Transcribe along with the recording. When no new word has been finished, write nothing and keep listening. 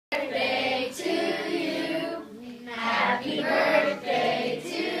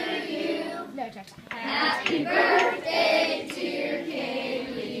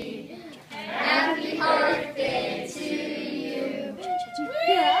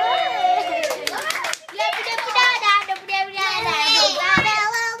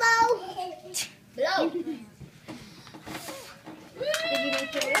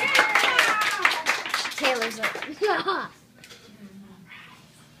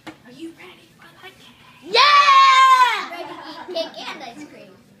you ready for the cake? Yeah! Ready to eat cake and ice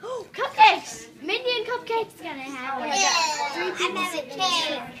cream. Cupcakes! Minion cupcakes gonna happen. Yeah, I'm having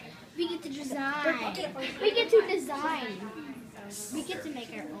cake. We get to design. We get to design. We get to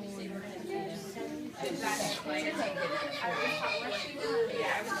make our own.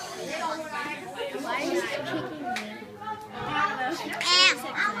 Why is it kicking me?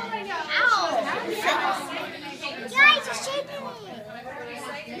 Guys, it's shaking me.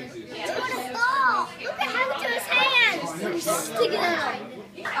 It's gonna fall. Look at how it's in his hands. Stick it out.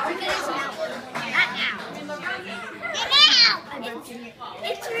 Look at his mouth. Get out.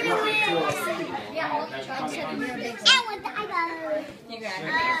 It's really I want the eyeball.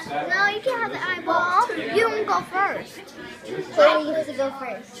 No, you can't have the eyeball. You don't go first. Kaylee gets to go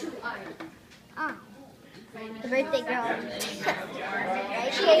first. Oh. The birthday girl.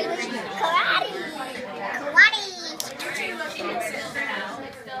 Right, Kaylee? Karate.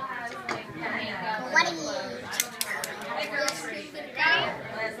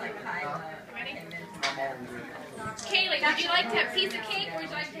 Kaylee, would you like to have a piece of cake or would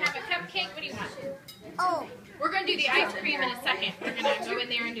you like to have a cupcake? What do you want? Oh, We're going to do the ice cream in a second. We're going to go in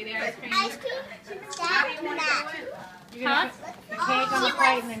there and do the ice cream. ice cream? That. Huh? The cake on the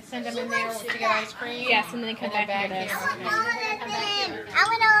plate and then send them in there to get ice cream. Yes, and then come back back here. I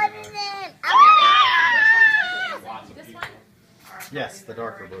want all of them. This one? Yes, the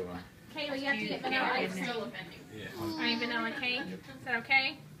darker blue one. Kaylee, you have to get vanilla ice cream. All right, vanilla cake. Is that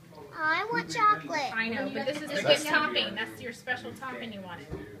okay? I want chocolate. I know, but this is the good topping. That's your special topping you wanted.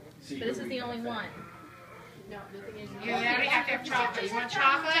 But this is the only one. You already have to have chocolate. You want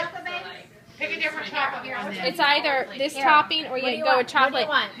chocolate? Pick a different chocolate here on this. It's either this topping or you go with chocolate.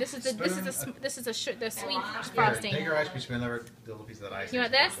 want? This is the the sweet Take frosting. your ice cream, spin over the little piece of that ice You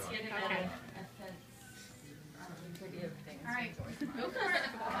cream. want this? Okay. All right. Go for it.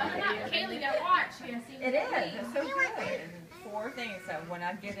 Kaylee, gotta watch. It is. It's so good. 4 things. So when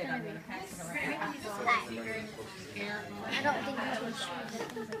I get it, I'm going to pass it around. I don't think I can show it.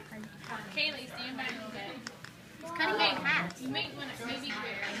 Kaylee, stand back a little bit. It's cutting me in half. You may want to maybe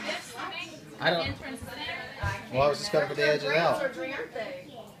this thing. I don't. Entrance there. Well, I was just cutting for the edge it out.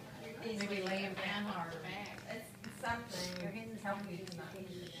 Maybe lay him down hard back. It's something. Your hands help me.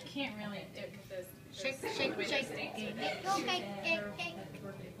 Can't really do it because Shake. Okay, cake.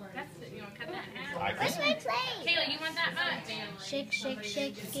 that's the, you want to cut that in half. I Where's can. my plate? Kaylee, you want that much? Shake, shake,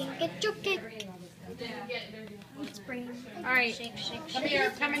 shake. Get your cake. Spring. All right. Shake, shake, Come shake.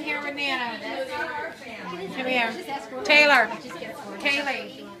 here. Come in here with Nana. Come here. Taylor.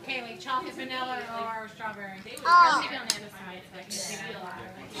 Kaylee. Chocolate, vanilla, or strawberry? Oh, Maybe on the other side so I can see that.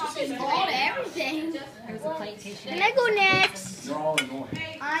 she's all to everything. Can I go next? I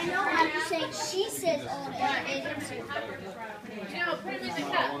know. I'm just saying. She says all to everything. No, put it in the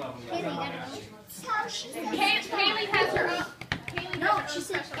cup. Kaylee, you gotta eat. So she says. Kaylee has her own. Kaylee No, has her she own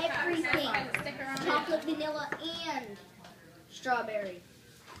said special cup. everything. I can stick her on it. Chocolate, vanilla, and strawberry.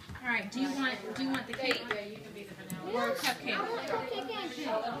 All right. Do you want the cake or a cupcake? Well, go get your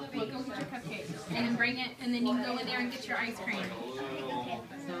cupcake and then bring it, and then you can go in there and get your ice cream.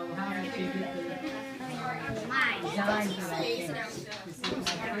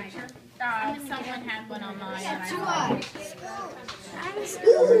 Someone had one online. And I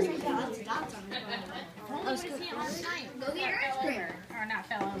Go get your ice cream. or not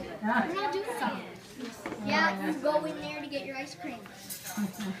fell over. I'm not doing something. Yeah, you go in there to get your ice cream.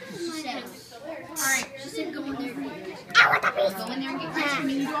 She said. All right. She said go in there to get your ice cream. Go in there and get your ice cream.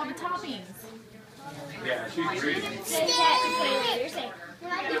 You can do all the toppings. Yeah, she's greedy.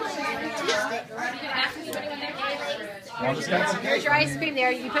 Well, just got some Here's cake. your ice cream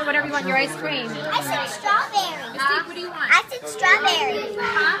there. You put whatever you want in your ice cream. I said strawberry. Steve, what do you want? I said strawberry.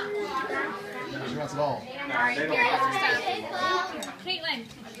 She wants it all. All right, here, here's your stuff. Caitlin,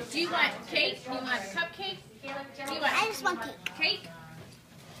 do you want cake? Do you want cupcake? Do you I want just want cake. cake?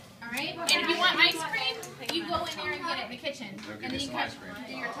 All right. And if you want ice cream, you go in there and get it in the kitchen, and then you cut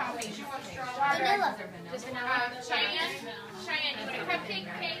do your toppings. Vanilla. Just Cheyenne, you want a cupcake?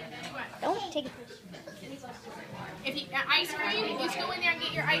 Cake? What do you want? Don't take it. If you ice cream, you just go in there and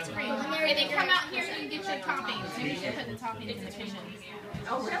get your ice cream, and then come out here and get your toppings. And you can put the toppings in the kitchen.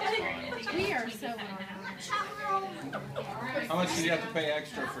 Oh, really? We are so. How much do you have to pay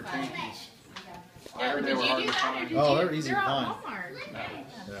extra for Twinkies? I heard Did they you were do hard to that, or find. did Oh, you? they're easy to They're find. on Walmart.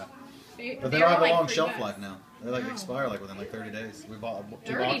 Yeah. They But they were don't have a like long 3 shelf bucks. life now. They like expire like within like 30 days. We bought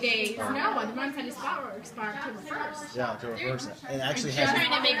 2 30 boxes. days. No, the ones I just bought were expired October 1st. Yeah, to reverse it. It actually They're has.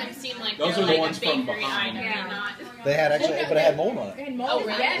 trying to make them seem like Those they're are the like ones a from bakery behind. item. Yeah. They're not. They had actually, but it had mold on it. Oh,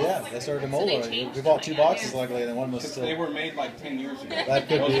 really? Yeah, they started to mold on it. We bought 2 boxes luckily, and one was still. They were made like 10 years ago. That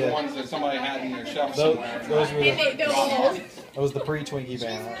could Those be are the it. ones that somebody had in their shelf Those, somewhere. those were the, They're old. that was the pre-Twinkie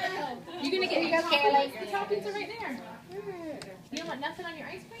band. You're gonna get your Kaylee. The toppings are right there. You don't want nothing on your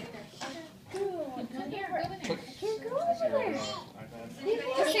ice cream? Here, go in there. Can't go over there.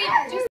 Just say, just